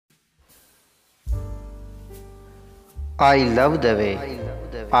I love the way,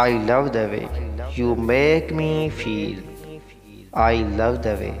 I love the way you make me feel. I love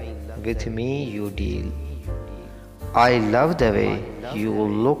the way with me you deal. I love the way you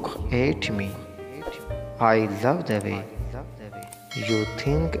look at me. I love the way you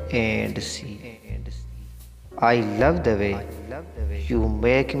think and see. I love the way you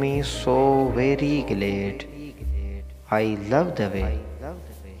make me so very glad. I love the way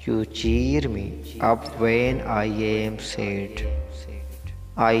you cheer me up when I am sad.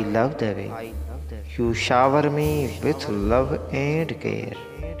 I love the way you shower me with love and care.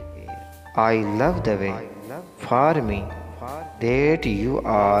 I love the way for me that you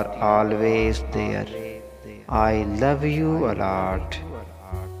are always there. I love you a lot.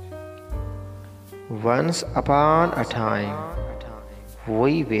 Once upon a time,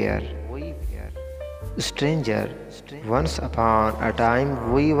 we were strangers. Once upon a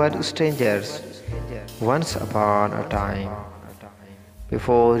time, we were strangers. Once upon a time,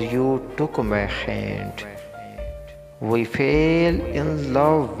 before you took my hand, we fell in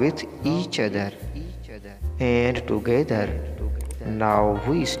love with each other, and together now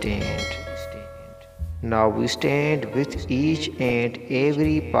we stand. Now we stand with each and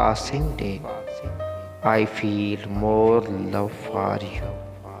every passing day. I feel more love for you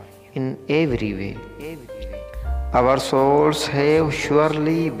in every way. Our souls have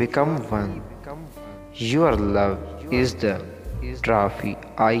surely become one. Your love is the trophy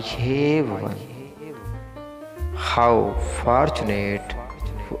I have won. How fortunate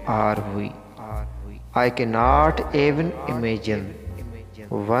are we? I cannot even imagine.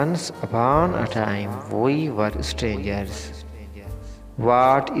 Once upon a time we were strangers.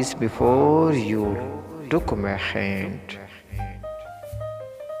 What is before you took my hand?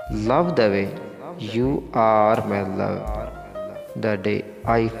 Love the way you are my love. The day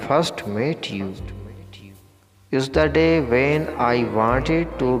I first met you is the day when I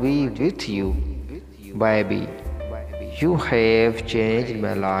wanted to be with you. Baby, you have changed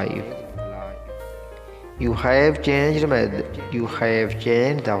my life. You have changed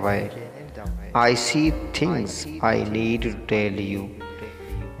the way I see things. I need to tell you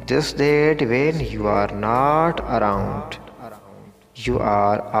this, that when you are not around, you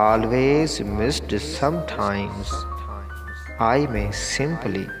are always missed sometimes. I may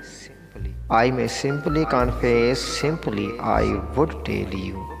simply confess, simply I would tell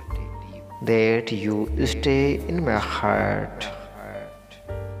you that you stay in my heart.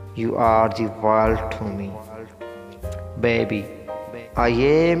 You are the world to me. Baby, I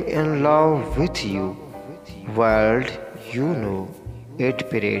am in love with you. World, you know it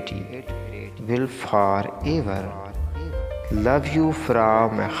pretty will forever love you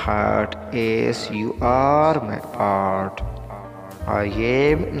from my heart as you are my part. I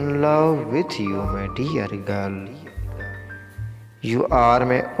am in love with you, my dear girl. You are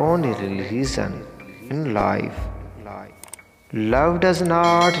my only reason in life. Love does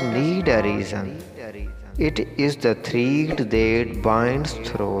not need a reason. It is the thread that binds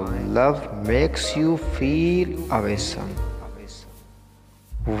through. Love makes you feel awesome.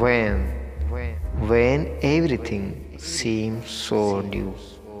 When everything seems so new,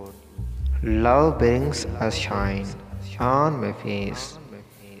 love brings a shine on my face.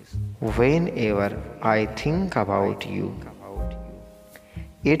 Whenever I think about you,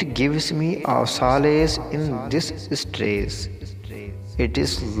 it gives me a solace in this stress. It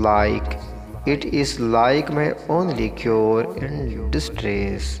is like my only cure in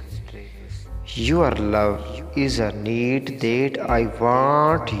distress. Your love is a need that I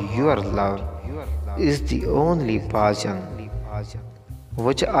want. Your love is the only passion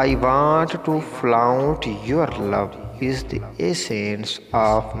which I want to flaunt. Your love is the essence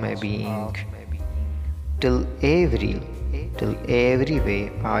of my being. Till every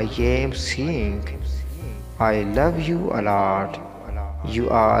way I am seeing, I love you a lot. You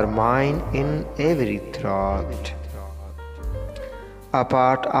are mine in every thought. A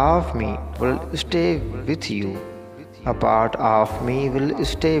part of me will stay with you. A part of me will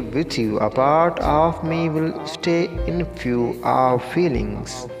stay with you. A part of me will stay in few of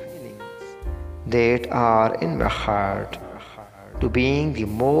feelings that are in my heart, to being the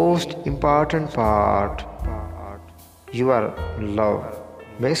most important part. Your love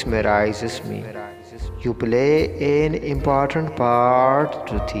mesmerizes me. You play an important part,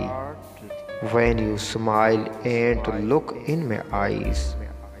 Ruthie. When you smile and look in my eyes,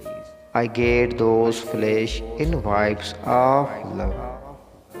 I get those flash in vibes of love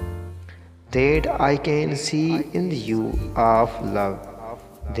that I can see in you of love,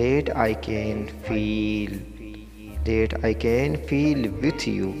 that I can feel with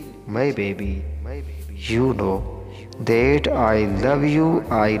you, my baby. You know that I love you.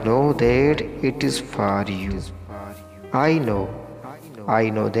 I know that it is for you. I know, I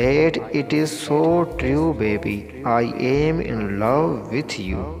know that it is so true, baby. I am in love with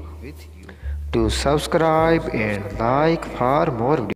you. Do subscribe and like for more videos.